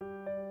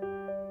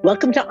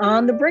Welcome to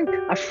On the Brink,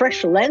 a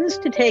fresh lens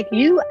to take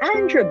you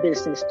and your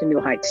business to new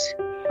heights.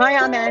 Hi,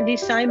 I'm Andy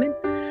Simon.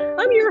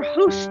 I'm your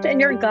host and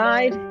your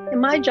guide,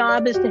 and my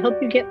job is to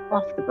help you get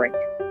off the brink.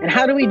 And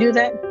how do we do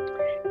that?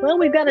 Well,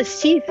 we've got to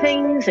see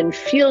things and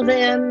feel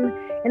them,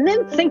 and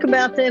then think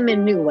about them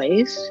in new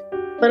ways.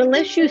 But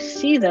unless you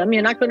see them,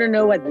 you're not going to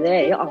know what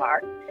they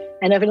are.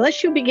 And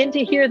unless you begin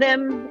to hear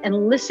them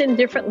and listen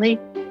differently,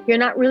 you're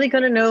not really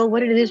going to know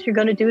what it is you're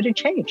going to do to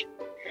change.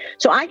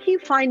 So I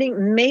keep finding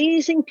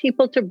amazing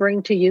people to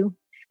bring to you.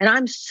 And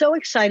I'm so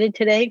excited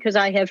today because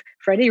I have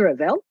Freddie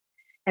Ravel.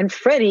 And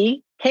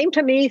Freddie came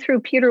to me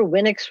through Peter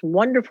Winick's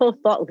wonderful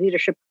thought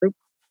leadership group.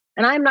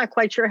 And I'm not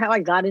quite sure how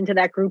I got into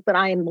that group, but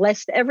I am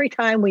blessed every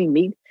time we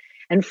meet.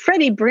 And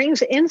Freddie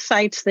brings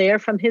insights there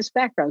from his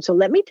background. So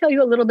let me tell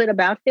you a little bit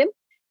about him,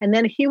 and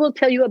then he will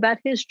tell you about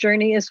his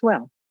journey as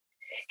well.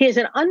 He has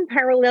an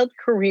unparalleled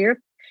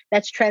career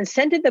that's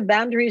transcended the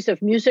boundaries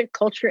of music,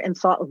 culture, and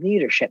thought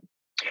leadership.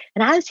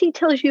 And as he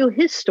tells you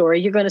his story,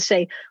 you're going to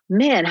say,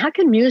 man, how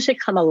can music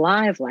come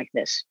alive like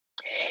this?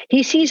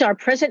 He sees our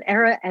present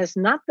era as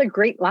not the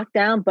great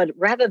lockdown, but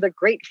rather the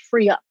great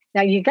free up.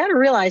 Now, you got to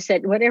realize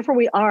that whatever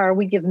we are,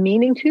 we give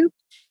meaning to,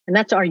 and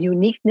that's our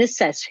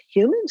uniqueness as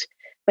humans.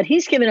 But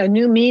he's given a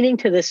new meaning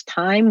to this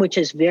time, which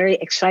is very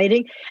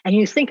exciting. And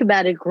you think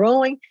about it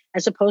growing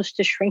as opposed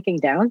to shrinking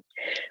down.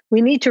 We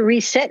need to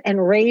reset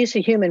and raise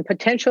the human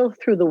potential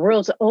through the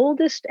world's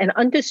oldest and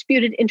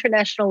undisputed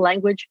international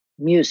language,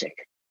 music.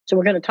 So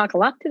we're going to talk a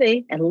lot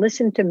today and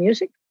listen to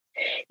music.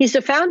 He's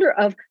the founder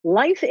of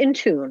Life in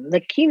Tune,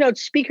 the keynote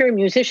speaker,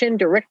 musician,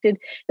 directed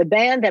the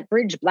band that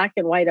bridged Black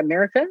and White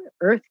America,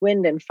 Earth,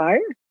 Wind, and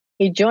Fire.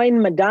 He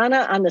joined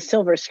Madonna on the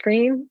silver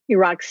screen. He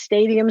rocked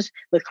stadiums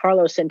with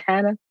Carlos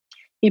Santana.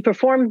 He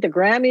performed the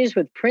Grammys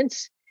with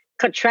Prince,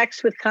 cut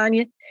tracks with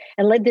Kanye,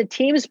 and led the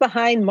teams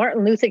behind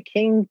Martin Luther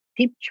King,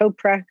 Deep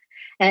Chopra,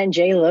 and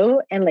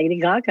J-Lo and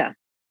Lady Gaga.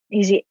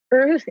 He's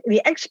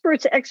the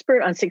expert's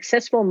expert on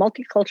successful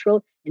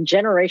multicultural and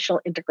generational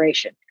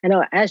integration. I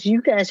know as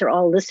you guys are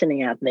all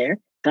listening out there,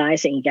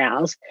 guys and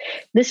gals,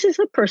 this is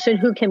a person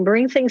who can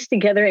bring things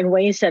together in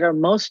ways that are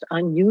most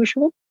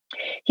unusual.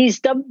 He's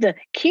dubbed the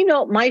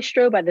keynote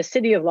maestro by the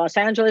city of Los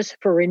Angeles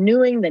for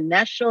renewing the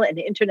national and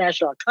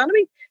international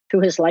economy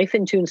through his Life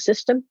in Tune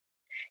system.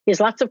 He has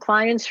lots of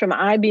clients from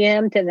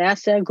IBM to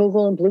NASA,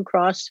 Google, and Blue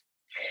Cross.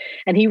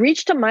 And he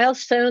reached a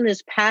milestone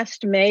this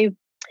past May.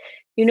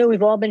 You know,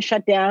 we've all been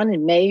shut down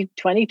in May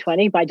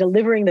 2020 by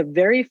delivering the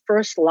very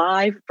first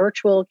live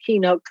virtual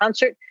keynote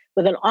concert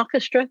with an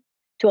orchestra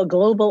to a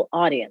global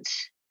audience.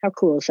 How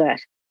cool is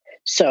that?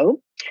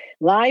 So,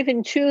 Live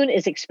in Tune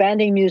is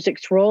expanding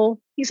music's role.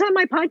 He's on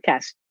my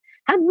podcast.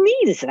 How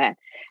neat is that?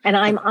 And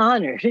I'm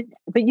honored.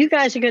 But you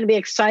guys are going to be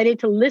excited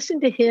to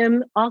listen to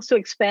him also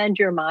expand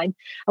your mind.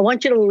 I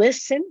want you to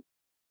listen.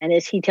 And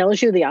as he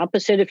tells you, the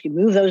opposite, if you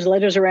move those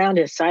letters around,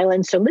 is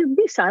silence. So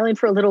be silent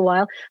for a little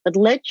while, but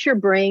let your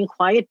brain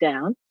quiet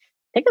down.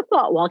 Take a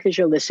thought walk as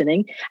you're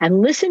listening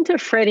and listen to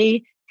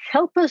Freddie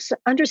help us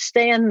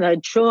understand the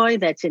joy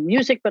that's in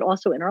music, but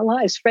also in our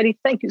lives. Freddie,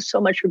 thank you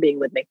so much for being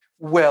with me.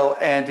 Well,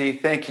 Andy,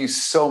 thank you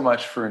so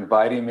much for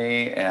inviting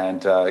me.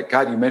 And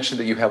God, you mentioned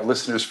that you have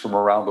listeners from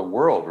around the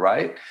world,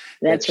 right?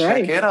 That's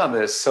right. Check in on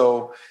this.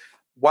 So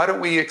why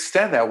don't we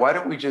extend that? Why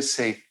don't we just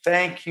say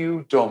thank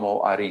you,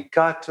 domo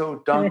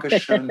arigato,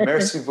 dankeschön,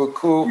 merci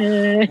beaucoup,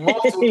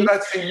 molto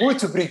grazie,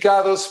 muito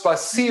obrigado,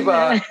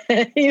 spasiba,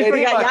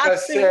 terima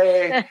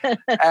kaseh,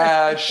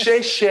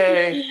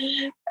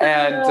 sheshe,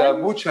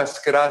 and muchas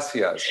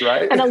gracias,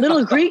 right? And a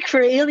little Greek for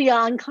Ilya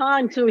and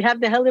Khan. So we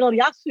have the little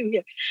Yasu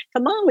here.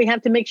 Come on, we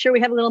have to make sure we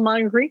have a little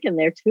modern Greek in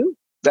there too.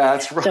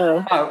 That's right.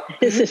 So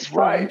this is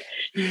fun.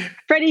 Right.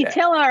 Freddie,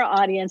 tell our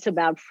audience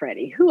about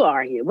Freddie. Who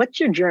are you? What's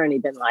your journey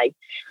been like?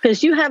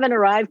 Because you haven't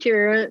arrived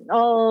here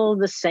all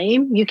the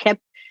same. You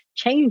kept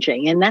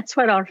changing. And that's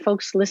what our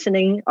folks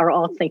listening are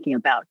all thinking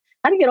about.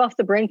 How to get off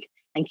the brink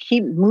and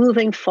keep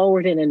moving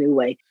forward in a new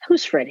way.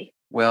 Who's Freddie?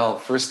 Well,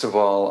 first of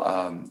all,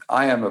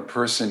 I am a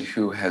person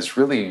who has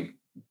really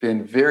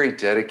been very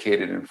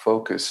dedicated and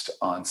focused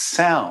on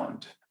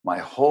sound my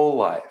whole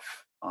life.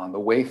 On the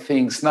way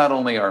things, not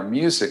only our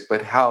music,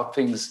 but how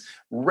things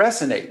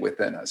resonate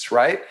within us,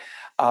 right?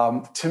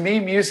 To me,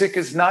 music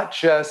is not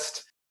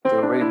just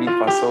do, re, mi,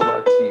 fa, sol, la,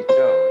 ti, do.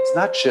 It's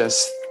not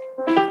just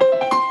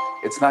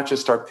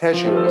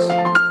arpeggios.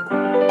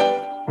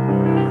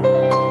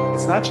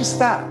 It's not just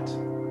that.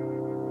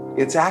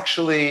 It's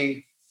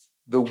actually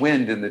the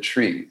wind in the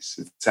trees.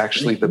 It's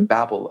actually the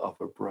babble of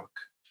a brook,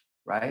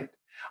 right?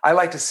 I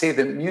like to say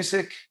that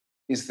music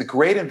is the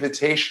great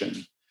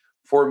invitation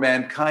for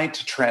mankind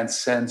to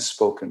transcend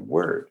spoken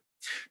word,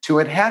 to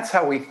enhance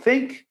how we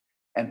think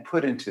and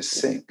put into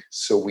sync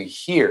so we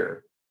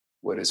hear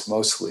what is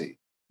mostly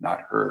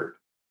not heard.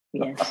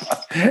 Yes.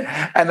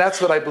 And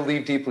that's what I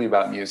believe deeply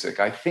about music.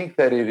 I think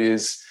that it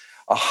is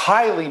a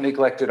highly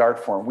neglected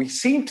art form. We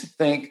seem to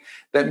think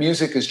that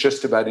music is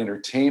just about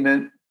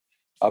entertainment,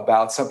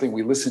 about something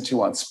we listen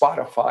to on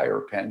Spotify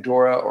or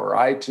Pandora or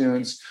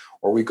iTunes,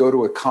 or we go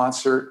to a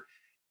concert.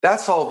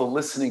 That's all the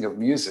listening of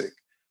music.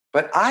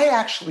 But I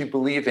actually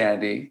believe,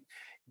 Andy,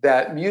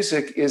 that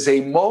music is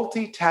a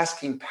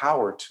multitasking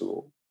power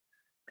tool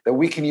that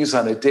we can use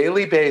on a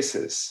daily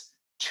basis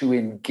to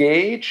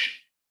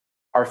engage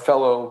our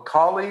fellow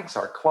colleagues,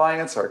 our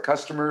clients, our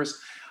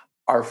customers,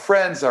 our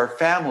friends, our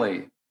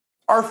family,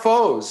 our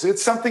foes.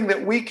 It's something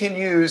that we can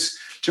use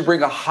to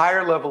bring a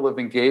higher level of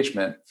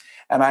engagement.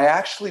 And I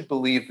actually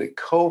believe that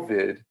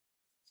COVID,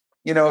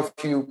 if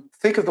you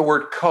think of the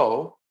word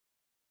co,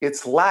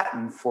 it's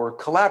Latin for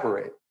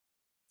collaborate.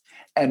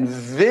 And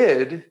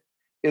vid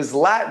is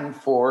Latin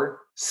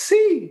for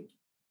see.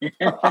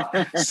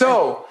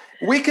 So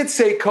we could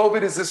say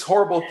COVID is this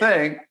horrible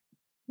thing.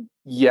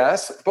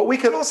 Yes, but we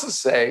could also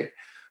say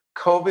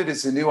COVID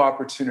is a new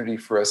opportunity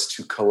for us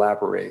to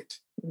collaborate.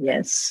 Yes.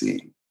 And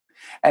see.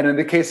 And in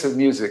the case of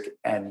music,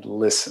 and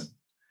listen.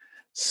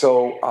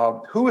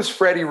 So who is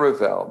Freddie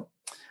Ravel?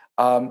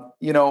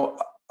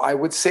 I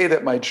would say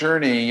that my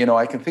journey,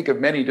 I can think of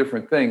many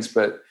different things,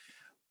 but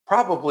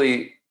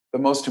probably the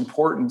most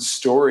important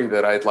story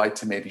that I'd like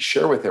to maybe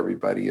share with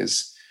everybody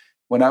is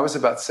when I was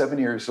about 7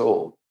 years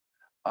old,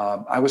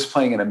 I was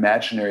playing an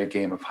imaginary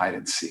game of hide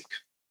and seek.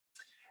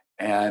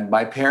 And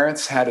my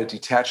parents had a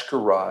detached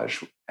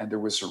garage, and there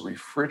was a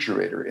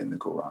refrigerator in the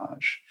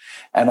garage.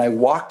 And I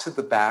walked to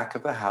the back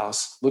of the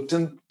house, looked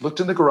in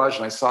the garage,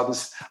 and I saw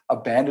this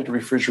abandoned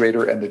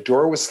refrigerator, and the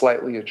door was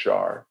slightly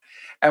ajar.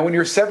 And when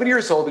you're 7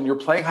 years old and you're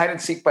playing hide and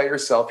seek by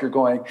yourself, you're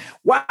going,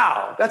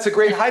 wow, that's a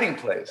great hiding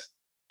place.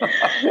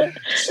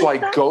 So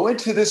I go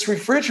into this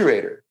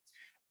refrigerator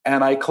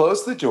and I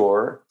close the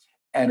door,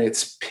 and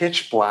it's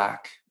pitch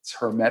black. It's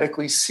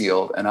hermetically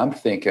sealed. And I'm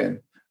thinking,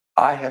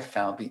 I have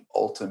found the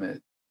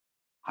ultimate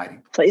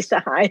hiding place to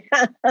hide.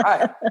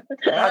 Right.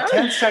 About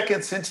 10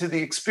 seconds into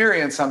the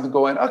experience, I'm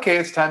going, okay,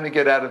 it's time to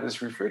get out of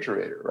this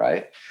refrigerator,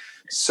 right?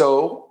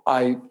 So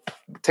I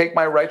take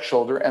my right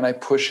shoulder and I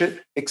push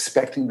it,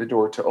 expecting the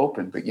door to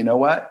open. But you know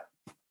what?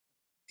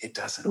 It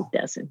doesn't. It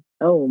doesn't.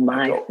 Oh,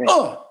 my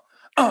friend.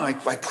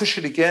 I push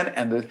it again,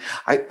 and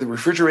the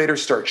refrigerator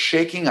starts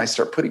shaking. I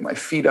start putting my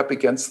feet up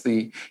against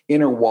the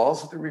inner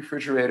walls of the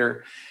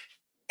refrigerator.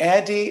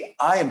 Andy,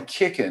 I am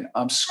kicking.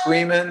 I'm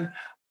screaming.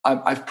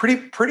 I'm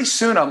pretty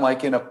soon. I'm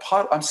like in a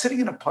pot. I'm sitting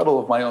in a puddle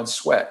of my own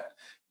sweat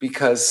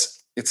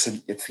because it's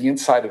the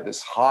inside of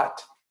this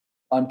hot,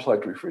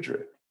 unplugged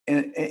refrigerator.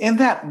 And in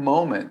that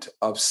moment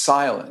of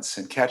silence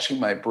and catching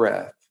my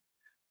breath,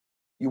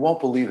 you won't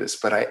believe this,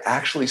 but I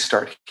actually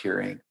start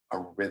hearing a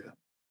rhythm.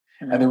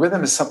 And the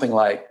rhythm is something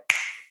like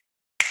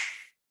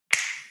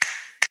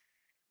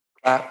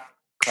clap,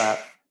 clap,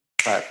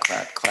 clap,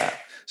 clap, clap.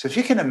 So if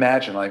you can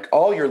imagine, like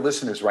all your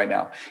listeners right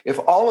now, if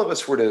all of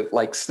us were to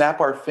like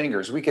snap our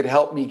fingers, we could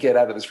help me get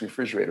out of this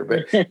refrigerator.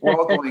 But we're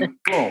all going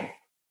boom,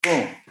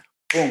 boom,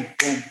 boom,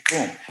 boom,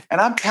 boom.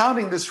 And I'm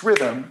pounding this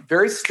rhythm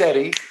very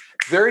steady,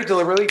 very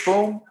deliberately,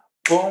 boom,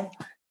 boom,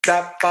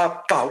 da,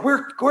 ba, ba.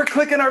 We're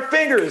clicking our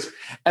fingers.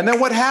 And then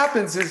what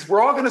happens is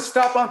we're all going to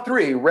stop on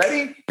 3.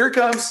 Ready? Here it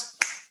comes.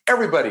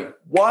 Everybody,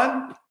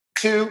 1,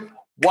 2,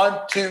 1,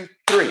 2,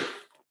 3.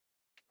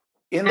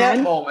 In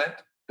that moment,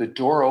 the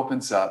door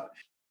opens up.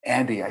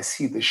 Andy, I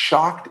see the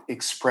shocked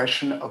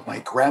expression of my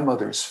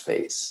grandmother's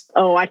face.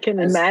 Oh, I can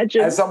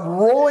imagine. As I'm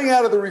rolling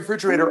out of the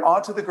refrigerator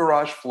onto the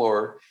garage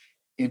floor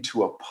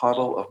into a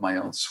puddle of my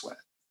own sweat.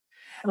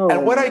 Oh.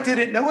 And what I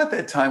didn't know at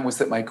that time was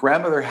that my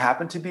grandmother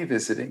happened to be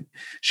visiting.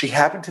 She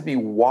happened to be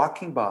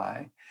walking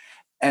by.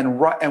 And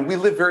we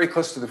live very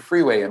close to the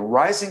freeway, and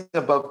rising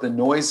above the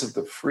noise of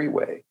the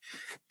freeway,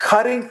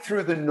 cutting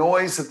through the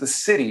noise of the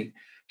city,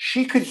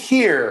 she could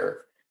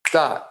hear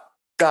dot,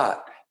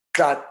 dot,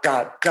 dot,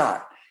 dot,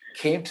 dot.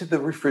 Came to the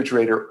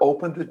refrigerator,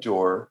 opened the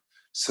door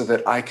so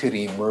that I could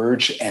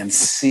emerge and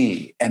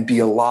see and be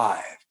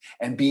alive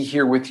and be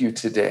here with you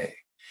today.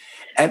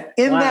 And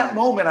in that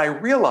moment, I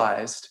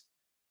realized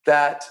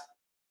that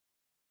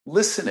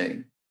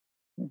listening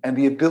and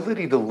the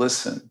ability to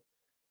listen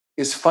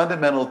is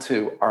fundamental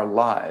to our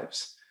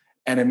lives.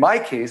 And in my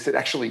case, it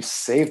actually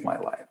saved my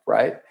life,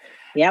 right?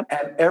 Yep.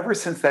 And ever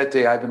since that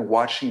day, I've been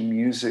watching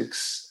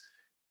music's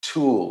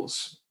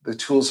tools, the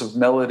tools of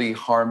melody,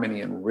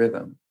 harmony, and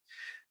rhythm,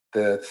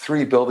 the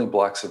 3 building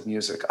blocks of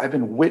music. I've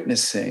been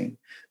witnessing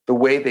the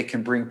way they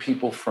can bring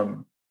people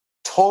from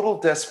total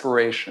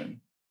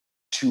desperation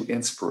to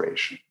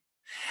inspiration.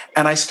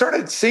 And I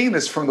started seeing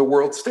this from the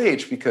world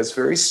stage because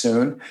very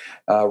soon,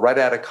 right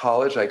out of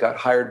college, I got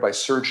hired by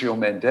Sergio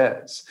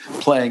Mendes,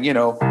 playing,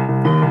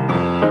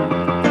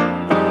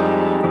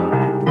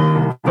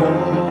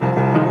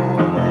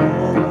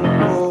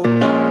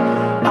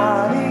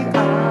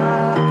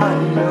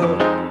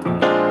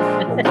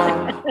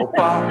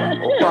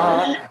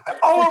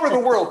 all over the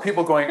world,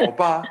 people going,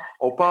 opa,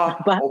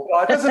 opa,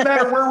 opa. It doesn't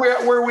matter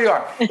where we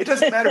are. It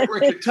doesn't matter if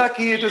we're in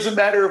Kentucky. It doesn't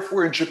matter if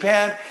we're in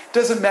Japan. It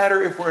doesn't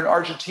matter if we're in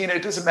Argentina.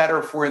 It doesn't matter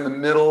if we're in the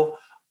middle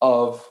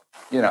of,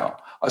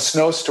 a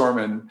snowstorm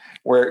in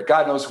where,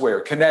 God knows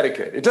where,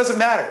 Connecticut. It doesn't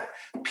matter.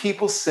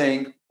 People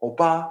sing,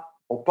 opa,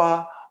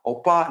 opa,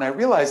 opa. And I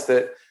realized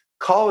that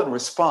call and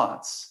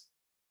response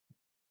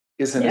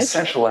is an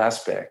essential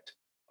aspect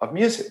of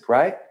music,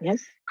 right?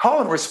 Yes.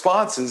 Call and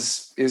response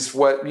is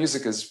what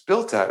music is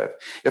built out of.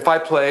 If I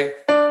play,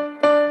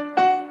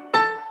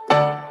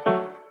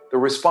 the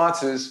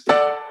response is,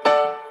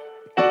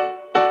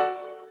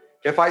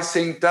 if I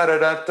sing da da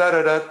da da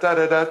da da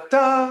da da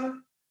da,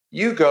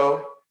 you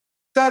go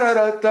da da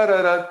da da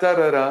da da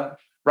da da,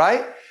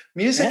 right?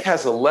 Music Yes.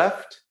 has a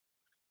left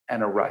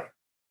and a right.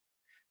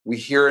 We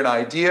hear an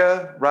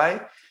idea,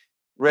 right?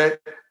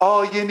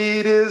 All you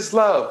need is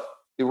love.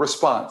 The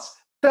response,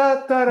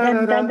 da da da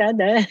da da. Da,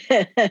 da,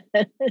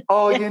 da.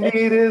 All you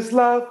need is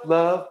love,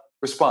 love.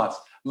 Response,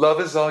 love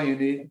is all you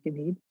need. You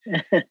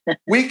need.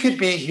 We could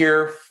be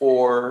here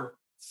for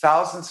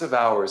thousands of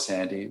hours,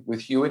 Andy,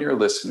 with you and your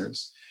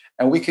listeners,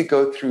 and we could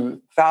go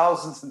through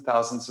thousands and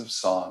thousands of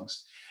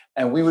songs,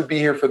 and we would be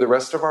here for the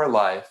rest of our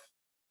life,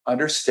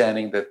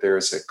 understanding that there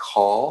is a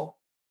call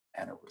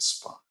and a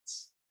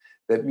response,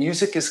 that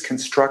music is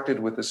constructed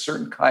with a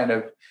certain kind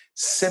of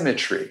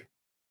symmetry.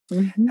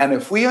 Mm-hmm. And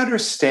if we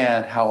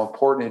understand how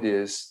important it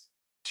is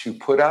to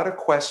put out a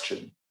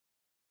question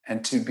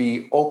and to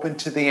be open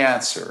to the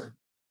answer,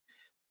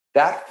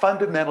 that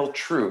fundamental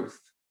truth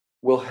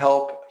will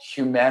help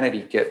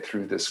humanity get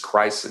through this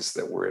crisis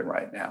that we're in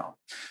right now,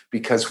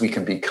 because we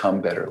can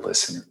become better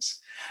listeners.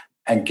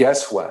 And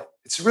guess what?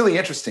 It's really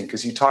interesting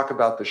because you talk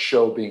about the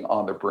show being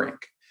on the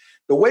brink.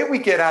 The way we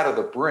get out of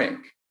the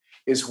brink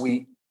is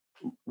we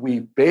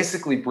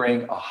basically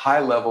bring a high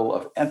level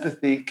of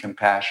empathy,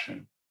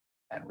 compassion,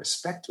 and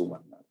respect to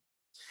one another.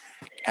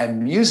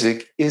 And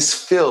music is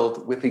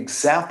filled with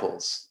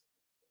examples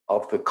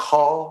of the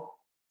call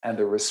and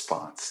the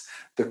response,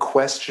 the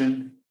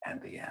question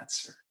and the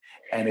answer.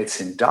 And it's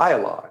in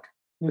dialogue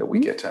that we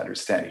get to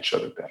understand each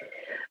other better.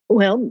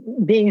 Well,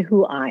 being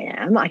who I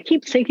am, I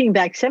keep thinking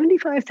back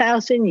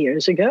 75,000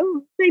 years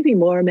ago, maybe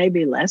more,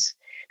 maybe less,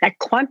 that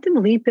quantum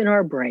leap in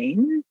our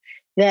brain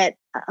that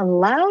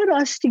allowed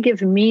us to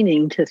give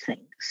meaning to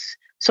things.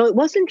 So it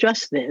wasn't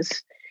just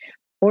this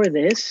or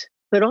this,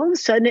 but all of a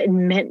sudden it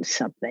meant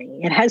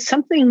something. It has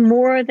something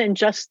more than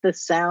just the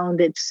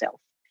sound itself.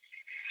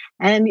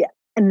 And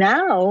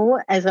now,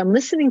 as I'm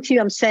listening to you,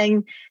 I'm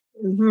saying,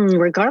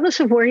 regardless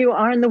of where you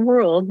are in the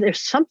world,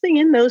 there's something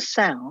in those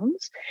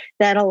sounds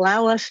that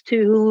allow us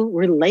to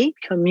relate,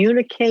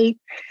 communicate,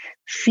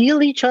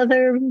 feel each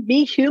other,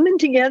 be human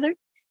together,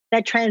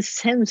 that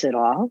transcends it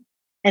all.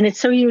 And it's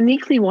so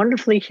uniquely,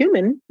 wonderfully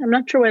human. I'm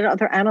not sure what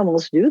other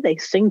animals do. They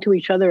sing to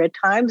each other at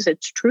times,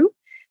 it's true,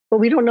 but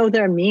we don't know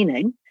their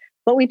meaning.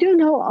 But we do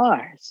know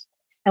ours.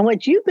 And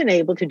what you've been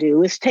able to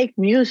do is take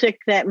music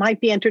that might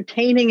be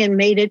entertaining and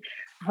made it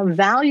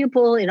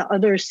valuable in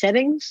other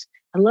settings.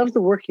 I love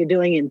the work you're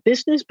doing in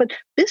business, but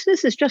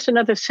business is just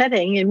another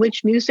setting in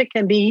which music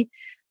can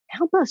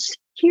help us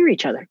hear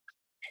each other,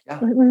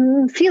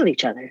 feel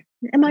each other.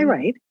 Am I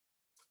right?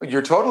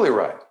 You're totally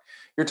right.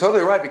 You're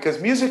totally right, because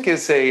music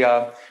is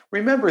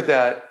remember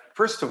that,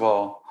 first of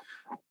all,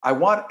 I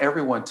want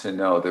everyone to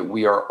know that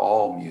we are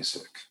all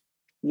music.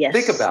 Yes,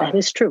 think about that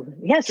is true.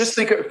 Yes. Just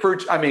think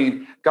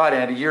God,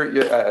 Andy, you're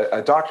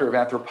a doctor of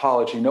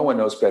anthropology. No one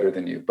knows better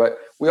than you, but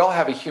we all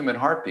have a human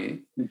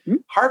heartbeat. Mm-hmm.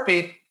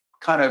 Heartbeat,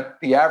 kind of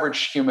the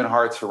average human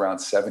heart's around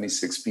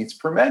 76 beats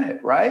per minute,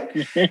 right?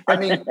 I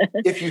mean,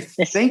 if you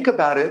think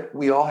about it,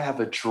 we all have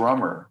a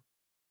drummer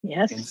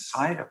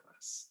inside of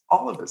us.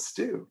 All of us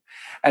do.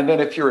 And then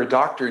if you're a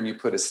doctor and you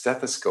put a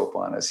stethoscope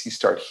on us, you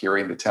start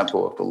hearing the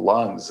tempo of the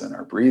lungs and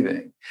our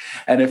breathing.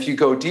 And if you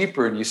go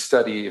deeper and you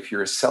study, if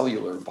you're a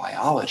cellular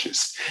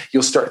biologist,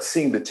 you'll start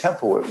seeing the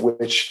tempo at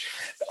which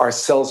our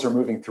cells are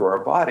moving through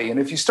our body. And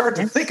if you start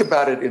to think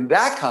about it in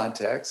that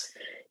context,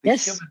 the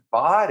human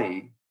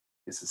body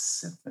is a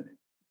symphony.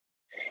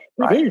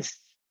 Right? It is.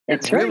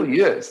 That's right. It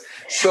really is.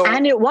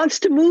 And it wants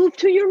to move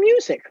to your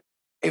music.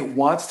 It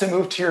wants to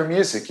move to your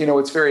music. You know,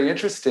 it's very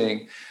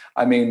interesting.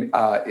 I mean,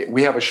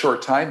 we have a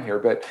short time here,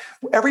 but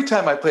every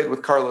time I played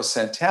with Carlos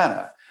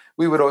Santana,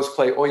 we would always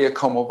play Oye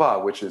Como Va,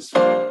 which is...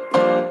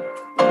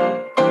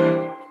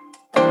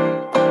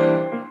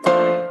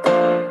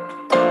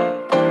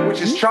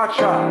 which is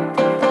cha-cha,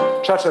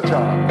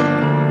 cha-cha-cha.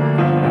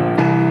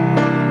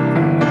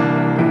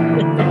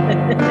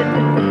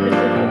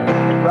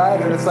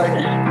 Right? And it's like...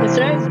 That's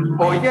right.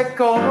 Oye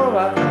Como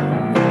Va,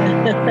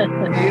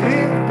 mi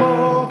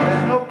ritmo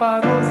bueno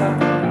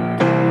parosa.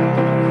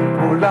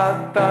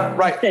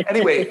 Right.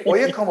 Anyway,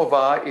 Oye Como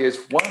Va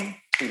is 1,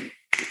 2,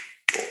 3,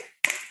 4.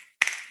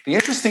 The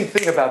interesting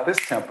thing about this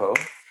tempo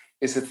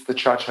is it's the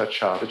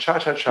cha-cha-cha. The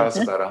cha-cha-cha is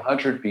about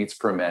 100 beats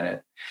per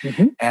minute.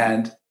 Mm-hmm.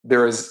 And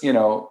there is,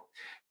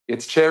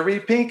 it's cherry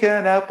pink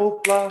and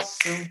apple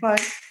blossom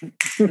white.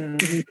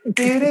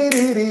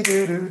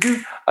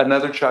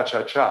 Another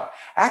cha-cha-cha.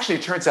 Actually,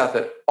 it turns out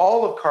that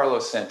all of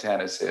Carlos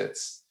Santana's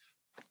hits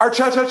are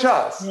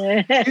cha-cha-chas.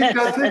 You've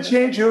got to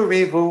change your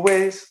evil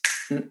ways.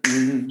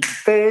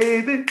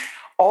 Baby,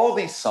 all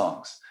these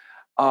songs.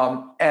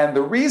 And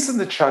the reason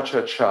the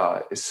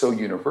cha-cha-cha is so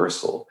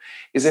universal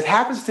is it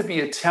happens to be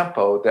a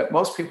tempo that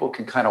most people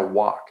can kind of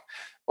walk.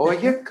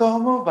 Oye,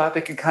 como va?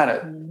 They can kind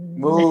of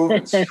move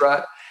and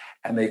strut,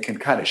 and they can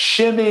kind of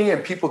shimmy,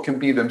 and people can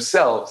be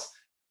themselves.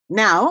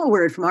 Now, a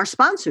word from our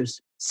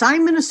sponsors,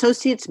 Simon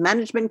Associates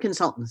Management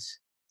Consultants.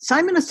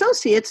 Simon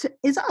Associates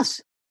is us,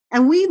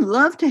 and we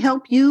love to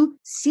help you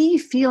see,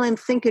 feel, and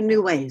think in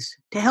new ways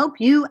to help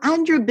you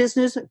and your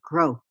business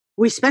grow.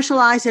 We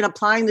specialize in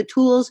applying the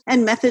tools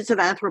and methods of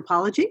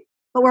anthropology,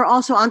 but we're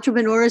also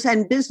entrepreneurs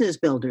and business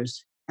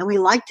builders, and we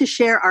like to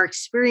share our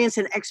experience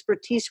and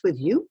expertise with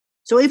you.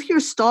 So if you're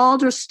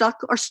stalled or stuck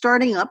or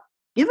starting up,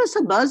 give us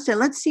a buzz and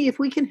let's see if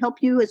we can help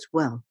you as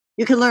well.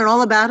 You can learn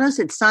all about us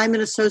at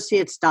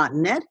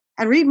simonassociates.net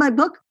and read my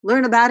book,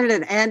 learn about it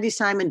at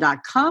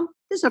andysimon.com.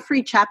 There's a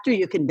free chapter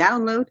you can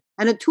download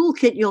and a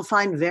toolkit you'll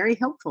find very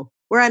helpful.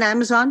 We're on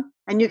Amazon,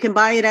 and you can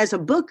buy it as a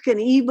book, an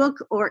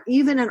ebook, or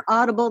even an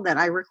Audible that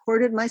I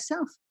recorded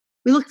myself.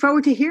 We look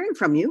forward to hearing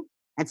from you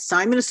at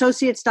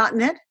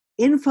simonassociates.net.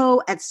 Info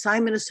at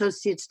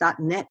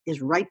simonassociates.net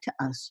is right to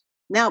us.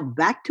 Now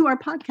back to our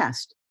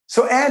podcast.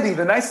 So Andy,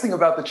 the nice thing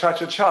about the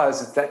cha-cha-cha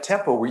is it's that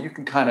tempo where you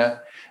can kind of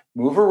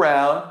move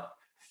around,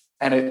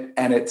 and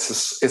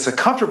it's a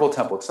comfortable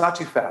tempo. It's not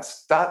too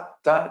fast. Da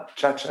da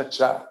cha cha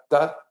cha,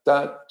 da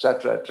da cha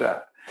cha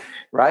cha,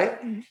 right?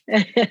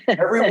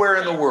 Everywhere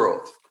in the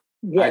world.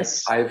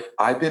 Yes,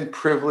 I've been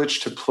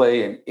privileged to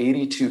play in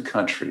 82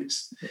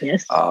 countries.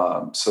 Yes.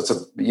 So it's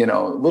a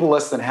little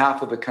less than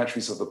half of the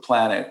countries of the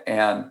planet,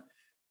 and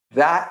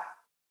that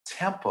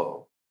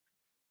tempo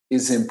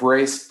is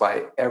embraced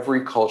by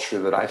every culture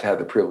that I've had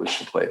the privilege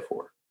to play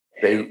for.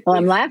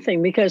 I'm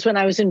laughing because when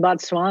I was in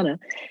Botswana,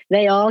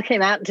 they all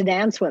came out to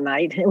dance one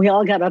night, and we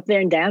all got up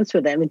there and danced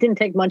with them. It didn't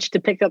take much to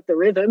pick up the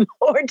rhythm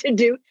or to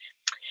do,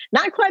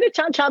 not quite a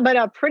cha-cha, but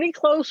a pretty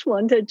close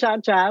one to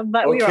cha-cha.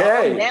 But we were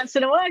all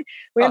dancing away.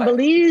 We're in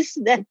Belize.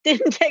 That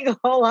didn't take a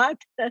whole lot.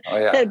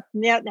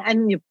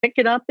 And you pick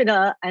it up in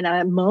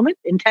a moment.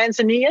 In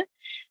Tanzania,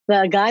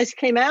 the guys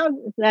came out.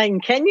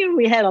 In Kenya,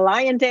 we had a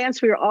lion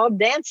dance. We were all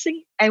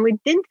dancing, and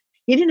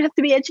you didn't have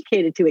to be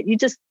educated to it. You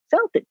just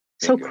felt it.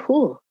 So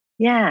cool.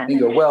 Yeah.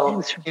 Well,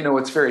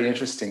 what's very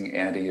interesting,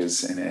 Andy,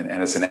 is, and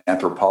as an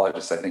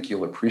anthropologist, I think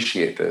you'll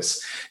appreciate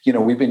this.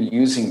 We've been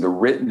using the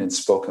written and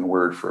spoken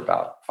word for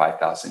about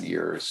 5,000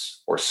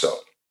 years or so,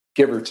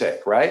 give or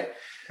take, right?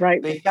 Right.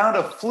 They found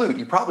a flute.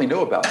 You probably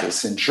know about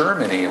this in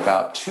Germany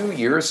about 2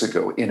 years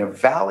ago in a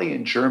valley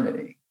in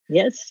Germany.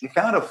 Yes. They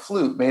found a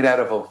flute made out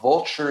of a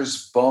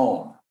vulture's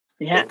bone.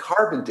 Yeah. They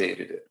carbon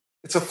dated it.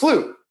 It's a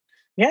flute.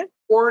 Yeah.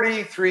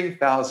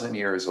 43,000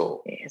 years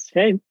old. Yes,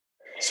 right.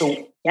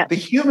 So the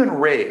human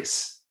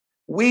race,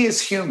 we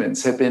as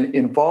humans have been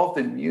involved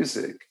in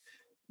music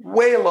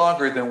way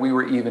longer than we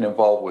were even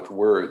involved with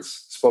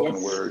words,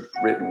 spoken word,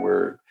 written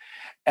word.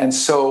 And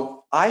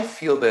so I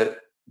feel that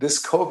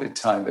this COVID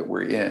time that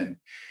we're in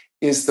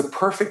is the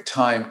perfect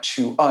time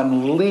to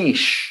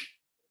unleash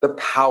the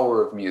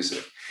power of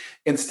music.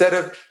 Instead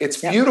of,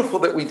 it's beautiful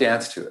that we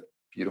dance to it,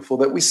 beautiful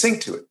that we sing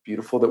to it,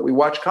 beautiful that we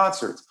watch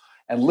concerts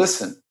and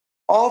listen.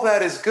 All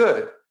that is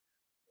good.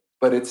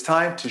 But it's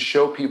time to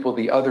show people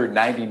the other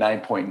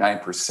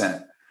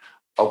 99.9%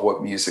 of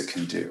what music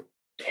can do.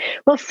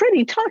 Well,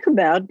 Freddie, talk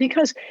about,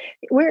 because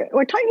we're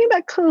talking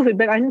about COVID,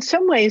 but in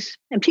some ways,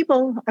 and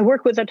people I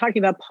work with are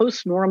talking about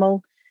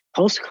post-normal,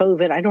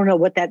 post-COVID. I don't know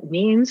what that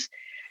means,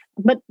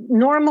 but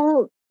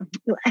normal,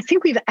 I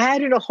think we've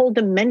added a whole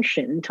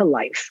dimension to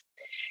life.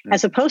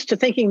 As opposed to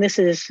thinking this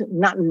is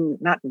not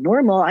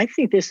normal, I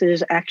think this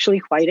is actually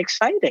quite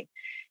exciting.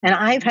 And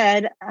I've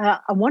had a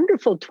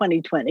wonderful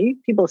 2020.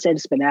 People said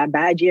it's been a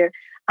bad year.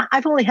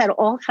 I've only had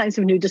all kinds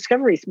of new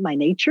discoveries. My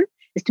nature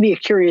is to be a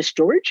curious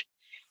George.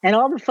 And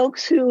all the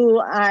folks who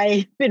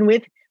I've been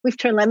with, we've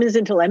turned lemons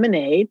into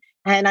lemonade.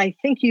 And I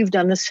think you've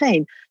done the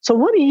same. So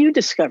what are you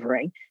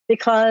discovering?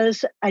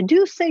 Because I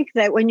do think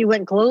that when you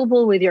went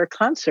global with your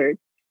concert,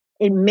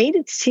 it made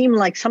it seem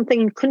like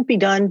something couldn't be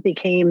done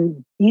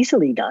became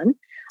easily done.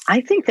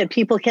 I think that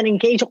people can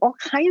engage all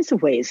kinds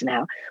of ways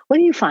now. What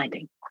are you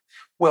finding?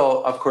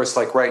 Well, of course,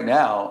 like right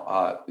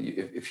now,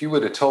 if you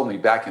would have told me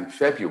back in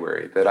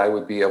February that I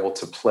would be able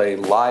to play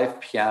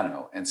live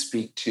piano and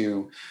speak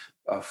to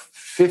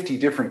 50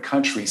 different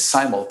countries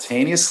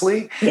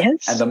simultaneously, and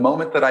the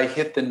moment that I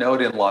hit the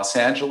note in Los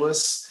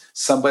Angeles,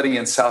 somebody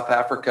in South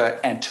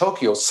Africa and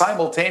Tokyo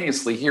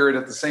simultaneously hear it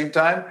at the same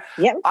time,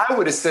 I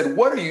would have said,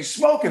 "What are you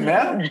smoking,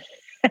 man?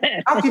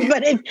 How can you?"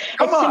 But it's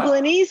simple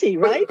and easy,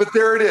 right? But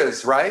there it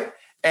is, right?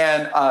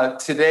 And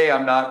today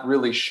I'm not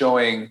really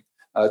showing...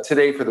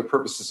 today, for the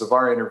purposes of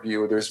our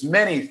interview, there's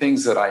many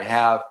things that I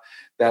have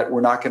that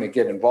we're not going to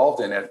get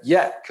involved in it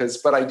yet.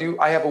 But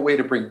I have a way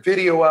to bring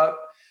video up.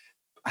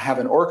 I have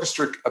an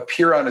orchestra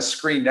appear on a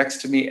screen next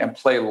to me and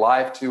play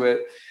live to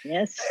it.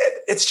 Yes.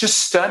 It's just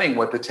stunning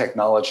what the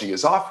technology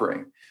is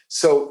offering.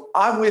 So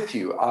I'm with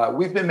you.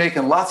 We've been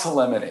making lots of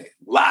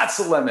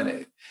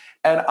lemonade.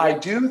 And I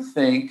do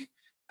think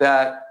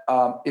that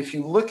if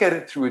you look at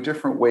it through a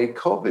different way,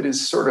 COVID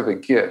is sort of a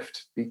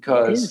gift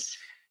because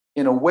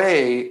in a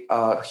way,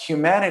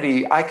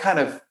 humanity,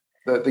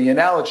 the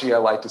analogy I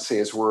like to say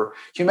is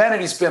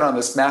humanity's been on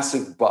this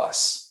massive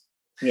bus.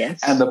 Yes.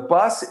 And the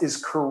bus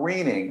is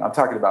careening. I'm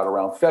talking about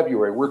around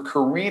February. We're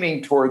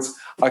careening towards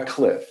a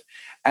cliff.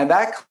 And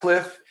that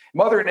cliff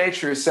Mother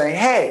Nature is saying,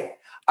 hey,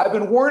 I've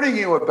been warning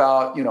you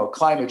about,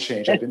 climate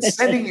change. I've been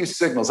sending you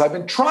signals. I've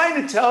been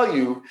trying to tell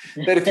you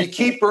that if you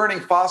keep burning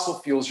fossil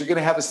fuels, you're going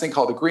to have this thing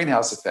called the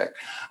greenhouse effect.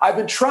 I've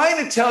been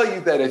trying to tell you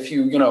that if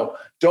you,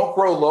 don't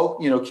grow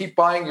local, keep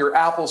buying your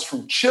apples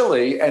from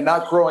Chile and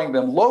not growing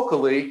them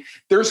locally,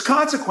 there's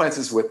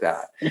consequences with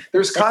that.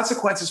 There's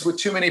consequences with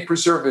too many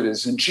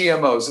preservatives and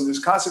GMOs, and there's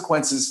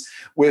consequences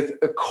with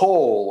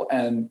coal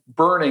and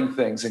burning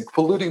things and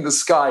polluting the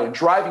sky and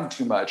driving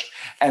too much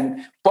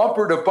and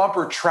bumper to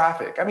bumper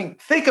traffic. I mean,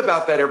 think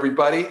about that,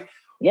 everybody.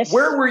 Yes.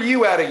 Where were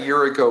you at a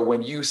year ago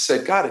when you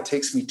said, God, it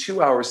takes me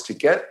 2 hours to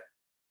get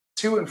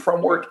to and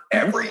from work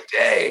every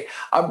day.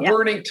 I'm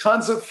burning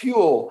tons of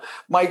fuel.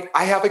 I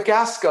have a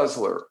gas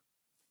guzzler.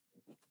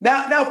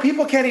 Now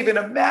people can't even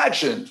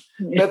imagine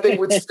that they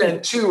would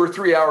spend 2 or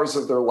 3 hours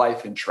of their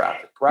life in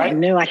traffic, right?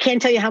 No, I can't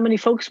tell you how many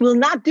folks will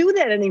not do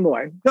that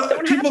anymore.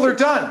 No, people are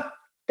done.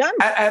 Done.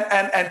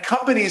 And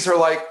companies are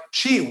like,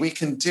 gee, we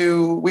can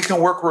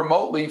work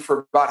remotely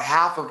for about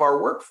half of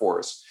our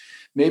workforce.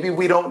 Maybe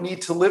we don't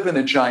need to live in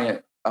a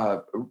giant,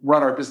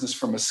 run our business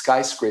from a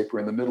skyscraper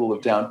in the middle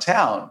of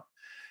downtown.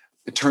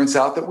 It turns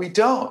out that we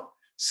don't.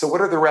 So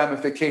what are the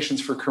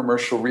ramifications for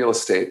commercial real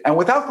estate? And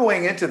without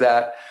going into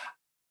that,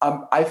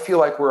 I feel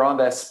like we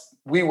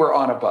were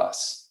on a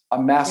bus,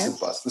 a massive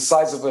bus, the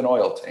size of an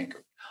oil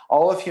tanker,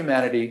 all of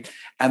humanity.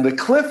 And the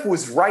cliff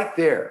was right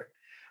there.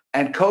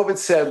 And COVID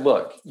said,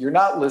 look, you're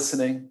not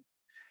listening.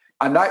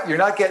 You're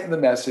not getting the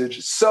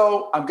message.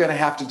 So I'm going to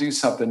have to do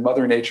something.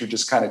 Mother Nature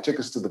just kind of took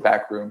us to the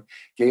back room,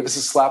 gave us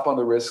a slap on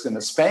the wrist and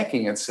a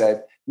spanking and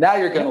said, now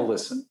you're going to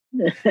listen.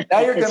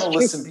 Now you're going to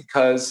listen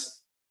because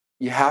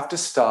you have to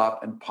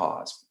stop and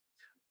pause.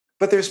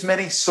 But there's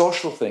many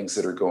social things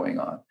that are going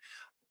on.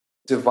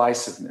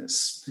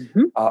 Divisiveness,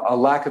 a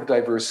lack of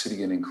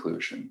diversity and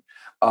inclusion,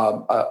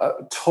 a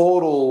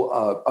total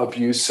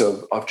abuse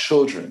of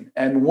children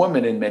and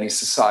women in many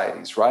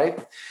societies, right?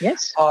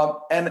 Yes.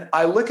 And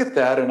I look at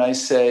that and I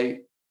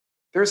say,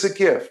 there's a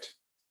gift,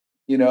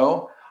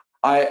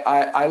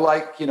 I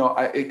like,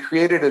 it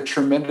created a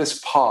tremendous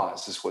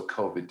pause is what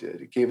COVID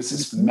did. It gave us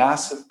this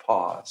massive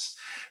pause.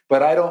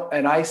 But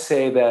I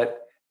say that,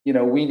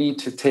 we need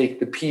to take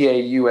the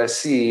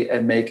PAUSE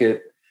and make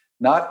it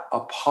not a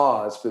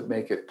pause, but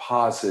make it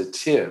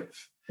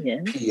positive.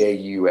 Yes.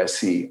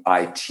 PAUSEITIVE.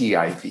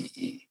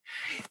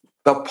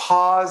 The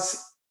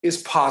pause is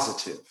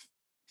positive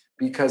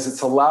because it's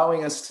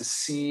allowing us to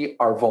see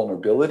our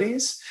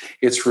vulnerabilities.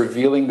 It's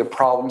revealing the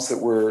problems that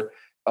we're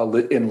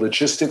in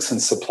logistics and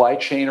supply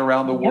chain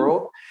around the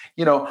world.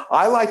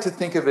 I like to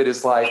think of it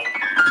as like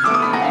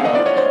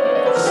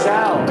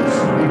sounds.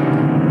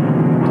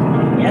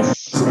 Yes.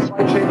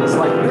 Supply chain is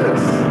like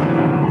this.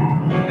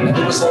 And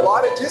there was a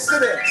lot of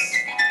dissonance.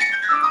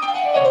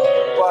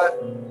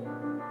 But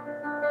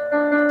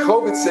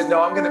COVID said,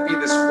 no, I'm going to be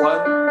this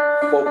one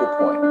focal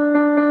point.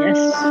 Yes.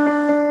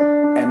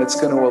 And it's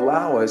going to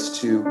allow us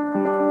to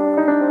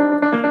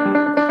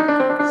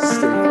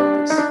stay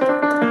focused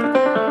and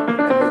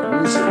make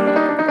music.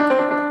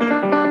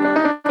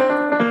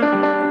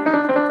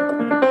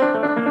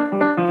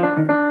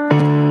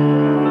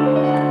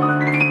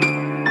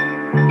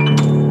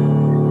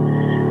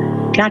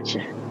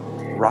 Gotcha.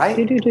 Right?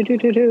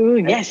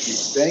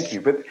 Yes. Thank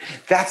you. But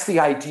that's the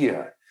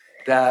idea,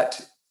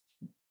 that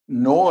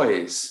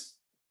noise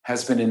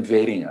has been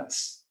invading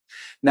us.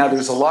 Now,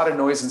 there's a lot of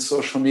noise in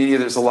social media.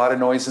 There's a lot of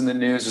noise in the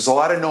news. There's a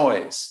lot of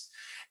noise.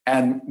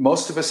 And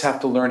most of us have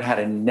to learn how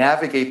to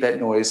navigate that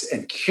noise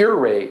and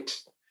curate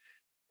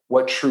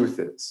what truth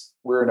is.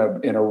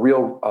 We're in a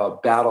real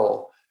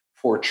battle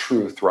for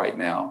truth right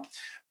now.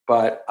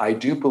 But I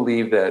do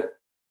believe that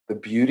the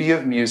beauty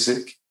of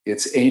music,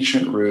 its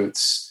ancient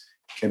roots,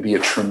 can be a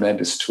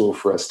tremendous tool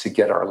for us to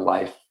get our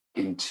life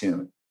in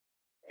tune.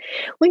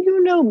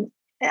 Well,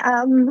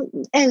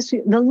 as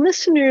the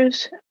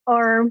listeners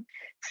are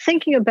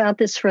thinking about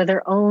this for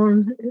their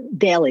own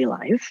daily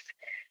life,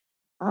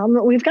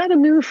 we've got to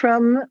move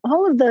from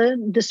all of the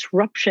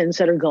disruptions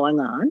that are going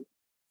on.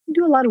 We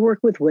do a lot of work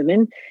with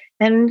women,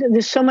 and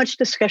there's so much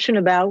discussion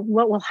about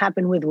what will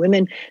happen with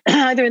women,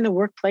 either in the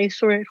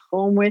workplace or at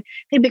home, where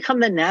they become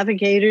the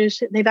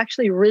navigators. They've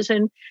actually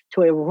risen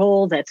to a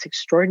role that's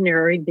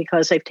extraordinary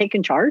because they've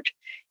taken charge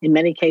in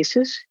many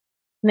cases.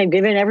 And they've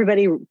given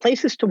everybody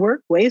places to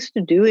work, ways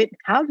to do it,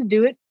 how to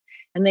do it.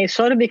 And they've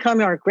sort of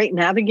become our great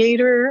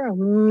navigator,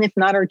 if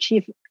not our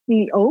chief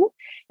CEO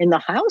in the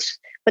house.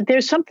 But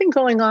there's something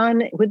going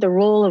on with the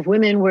role of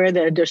women where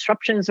the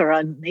disruptions are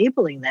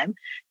enabling them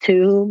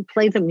to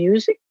play the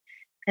music.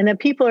 And then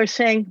people are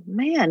saying,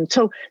 man,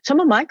 so some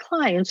of my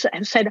clients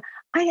have said,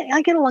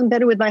 I get along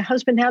better with my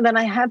husband now than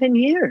I have in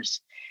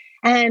years.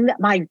 And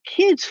my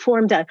kids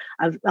formed a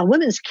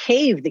women's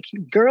cave. The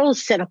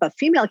girls set up a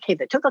female cave.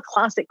 They took a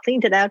closet,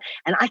 cleaned it out,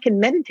 and I can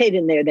meditate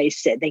in there, they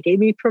said. They gave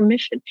me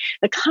permission.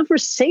 The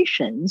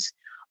conversations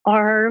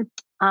are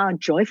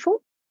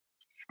joyful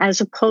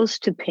as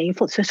opposed to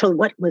painful. So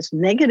what was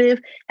negative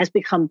has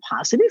become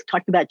positive.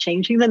 Talked about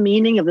changing the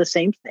meaning of the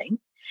same thing.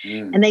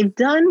 Mm. And they've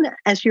done,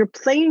 as you're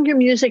playing your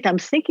music, I'm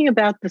thinking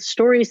about the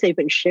stories they've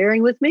been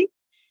sharing with me,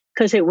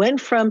 because it went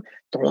from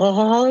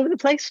all over the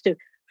place to,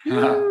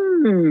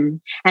 and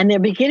they're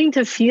beginning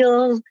to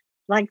feel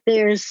like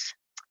they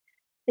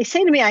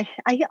say to me, I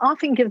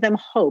often give them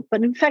hope,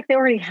 but in fact, they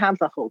already have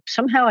the hope.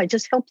 Somehow I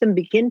just help them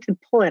begin to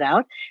pull it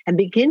out and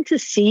begin to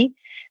see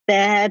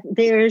that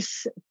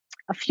there's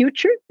a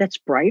future that's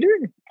brighter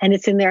and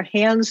it's in their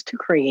hands to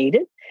create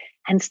it.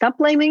 And stop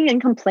blaming and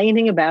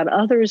complaining about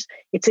others.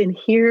 It's in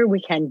here.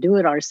 We can do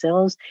it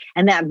ourselves.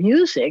 And that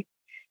music,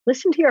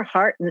 listen to your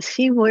heart and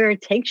see where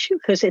it takes you,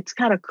 because it's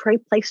got a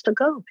great place to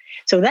go.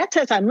 So that's,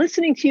 as I'm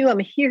listening to you, I'm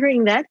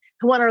hearing that.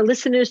 I want our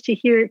listeners to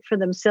hear it for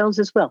themselves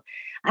as well.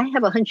 I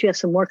have a hunch you have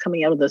some more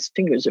coming out of those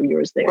fingers of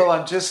yours there. Well,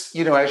 I'm just,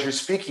 as you're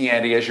speaking,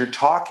 Andy, as you're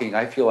talking,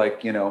 I feel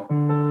like, Yes.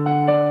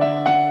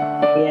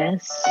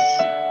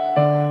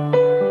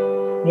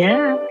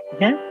 Yeah.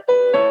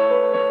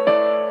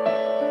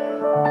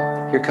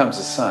 Here comes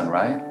the sun,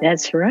 right?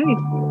 That's right.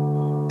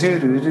 Do,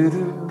 do, do,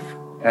 do.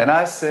 And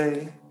I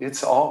say,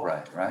 it's all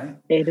right, right?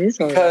 It is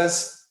all right.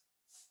 Because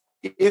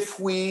if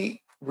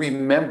we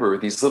remember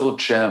these little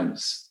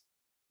gems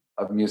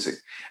of music,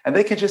 and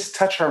they can just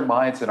touch our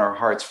minds and our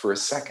hearts for a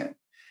second,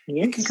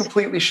 it can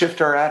completely shift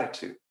our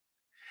attitude.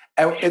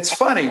 And it's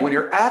funny, when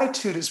your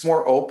attitude is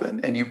more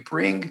open and you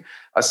bring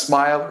a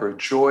smile or a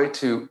joy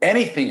to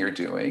anything you're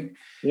doing,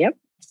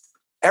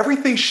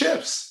 everything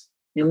shifts.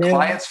 Your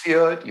clients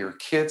feel it, your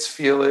kids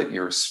feel it,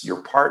 your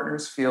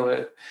partners feel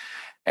it,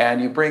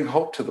 and you bring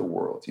hope to the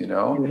world,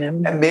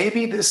 And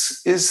maybe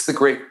this is the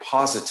great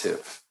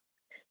positive.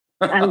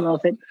 I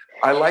love it.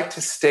 I like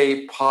to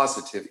stay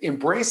positive.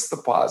 Embrace the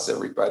pause,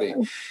 everybody.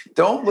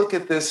 Don't look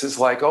at this as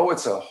like,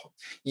 it's a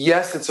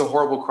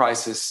horrible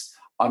crisis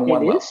on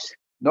one level.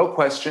 No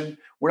question.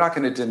 We're not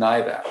going to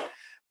deny that.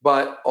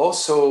 But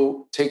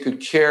also take good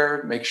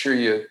care, make sure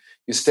you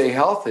stay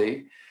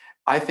healthy.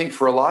 I think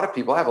for a lot of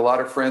people, I have a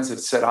lot of friends that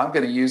said, I'm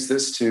going to use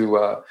this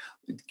to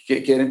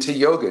get into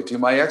yoga, do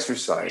my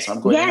exercise. I'm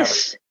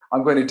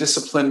going to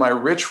discipline my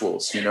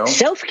rituals,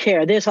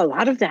 Self-care. There's a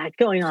lot of that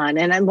going on.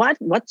 And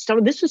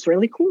this is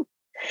really cool.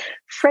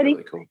 Freddie,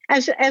 really cool.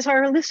 As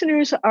our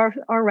listeners are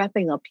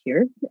wrapping up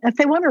here, if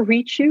they want to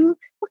reach you,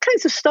 what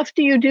kinds of stuff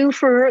do you do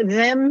for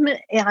them?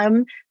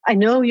 I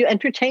know you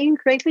entertain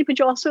greatly, but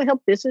you also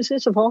help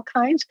businesses of all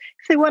kinds.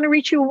 If they want to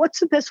reach you, what's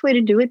the best way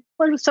to do it?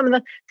 What are some of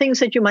the things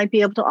that you might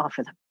be able to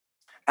offer them?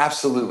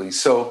 Absolutely.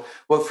 So,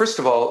 first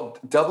of all,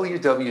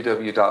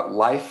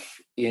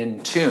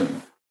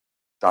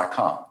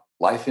 www.lifeintune.com.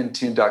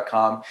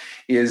 Lifeintune.com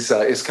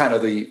is kind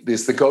of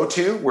the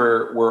go-to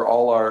where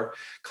all our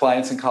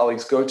clients and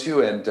colleagues go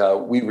to, and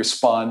we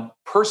respond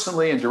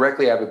personally and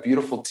directly. I have a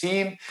beautiful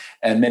team,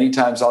 and many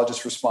times I'll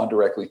just respond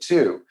directly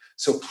too.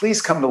 So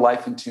please come to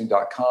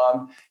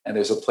lifeintune.com, and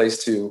there's a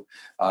place to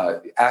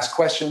ask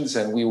questions,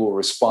 and we will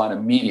respond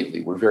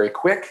immediately. We're very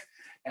quick,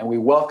 and we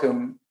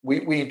welcome.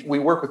 We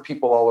work with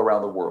people all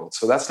around the world.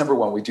 So that's number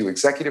one. We do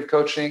executive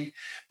coaching,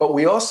 but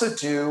we also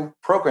do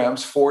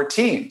programs for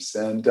teams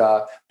and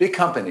big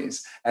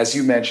companies. As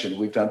you mentioned,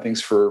 we've done things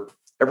for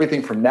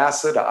everything from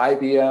NASA to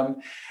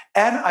IBM.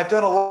 And I've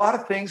done a lot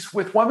of things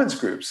with women's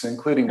groups,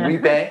 including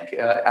WeBank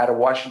out of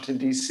Washington,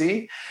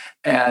 D.C.,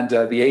 and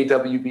the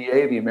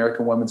AWBA, the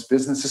American Women's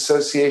Business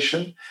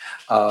Association,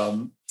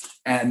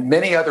 and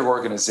many other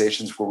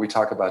organizations where we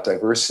talk about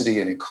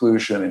diversity and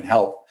inclusion and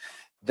help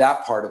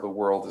that part of the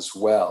world as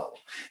well.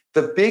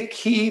 The big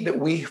key that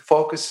we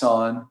focus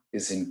on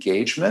is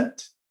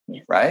engagement,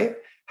 right?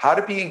 How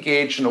to be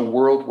engaged in a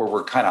world where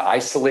we're kind of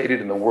isolated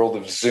in the world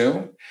of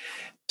Zoom,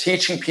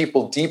 teaching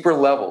people deeper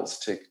levels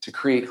to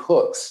create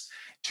hooks,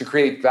 to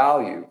create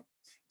value,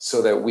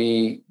 so that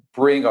we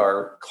bring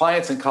our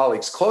clients and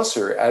colleagues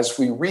closer as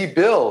we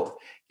rebuild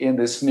in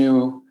this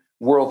new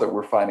world that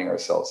we're finding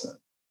ourselves in.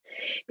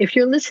 If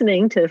you're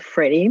listening to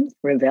Freddie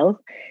Revell,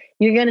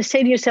 you're going to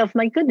say to yourself,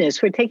 my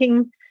goodness, we're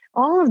taking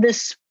all of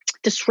this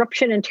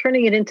disruption and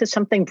turning it into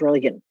something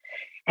brilliant.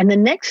 And the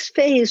next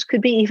phase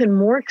could be even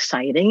more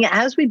exciting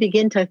as we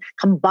begin to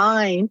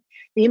combine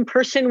the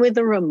in-person with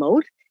the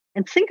remote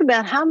and think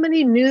about how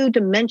many new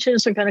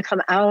dimensions are going to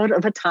come out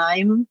of a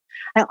time.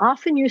 I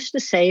often used to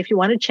say, if you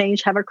want to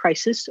change, have a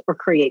crisis or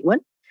create one.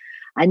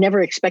 I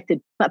never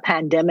expected a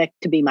pandemic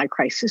to be my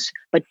crisis,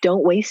 but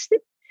don't waste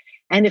it.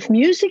 And if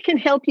music can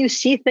help you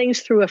see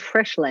things through a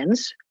fresh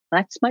lens,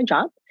 that's my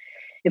job.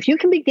 If you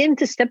can begin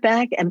to step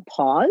back and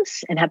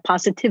pause and have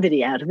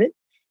positivity out of it,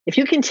 if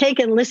you can take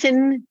and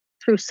listen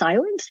through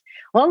silence,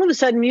 all of a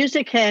sudden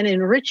music can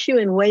enrich you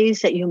in ways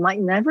that you might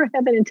never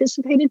have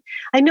anticipated.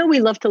 I know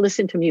we love to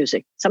listen to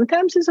music,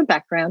 sometimes as a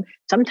background,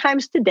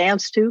 sometimes to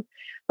dance to,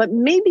 but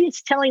maybe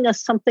it's telling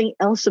us something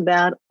else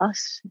about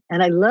us.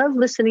 And I love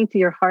listening to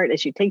your heart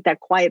as you take that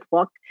quiet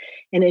walk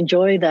and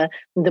enjoy the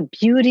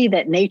beauty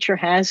that nature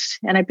has.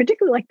 And I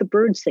particularly like the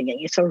birds singing.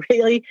 It's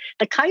the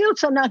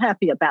coyotes I'm not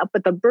happy about,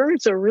 but the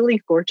birds are really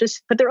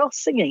gorgeous, but they're all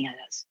singing at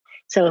us.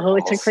 So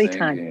it's a great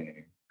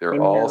time. They're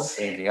all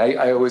singing.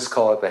 I always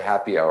call it the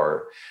happy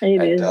hour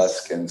at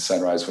dusk and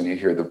sunrise when you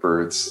hear the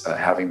birds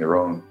having their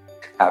own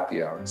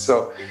happy hour.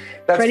 So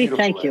that's Freddie, beautiful.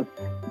 thank you.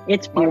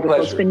 It's beautiful.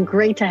 It's been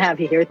great to have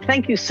you here.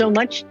 Thank you so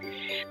much.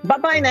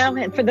 Bye-bye now.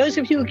 And for those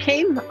of you who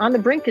came, On the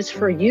Brink is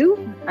for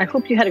you. I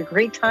hope you had a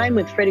great time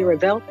with Freddie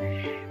Ravel.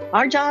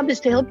 Our job is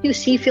to help you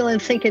see, feel,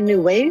 and think in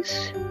new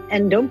ways.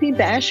 And don't be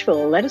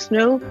bashful. Let us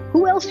know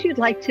who else you'd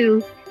like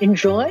to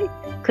enjoy,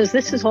 because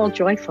this is all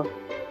joyful.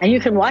 And you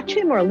can watch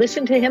him or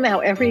listen to him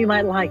however you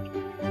might like.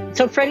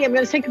 So, Freddie, I'm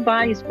going to say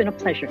goodbye. It's been a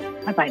pleasure.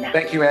 Bye-bye now.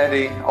 Thank you,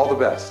 Andy. All the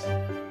best.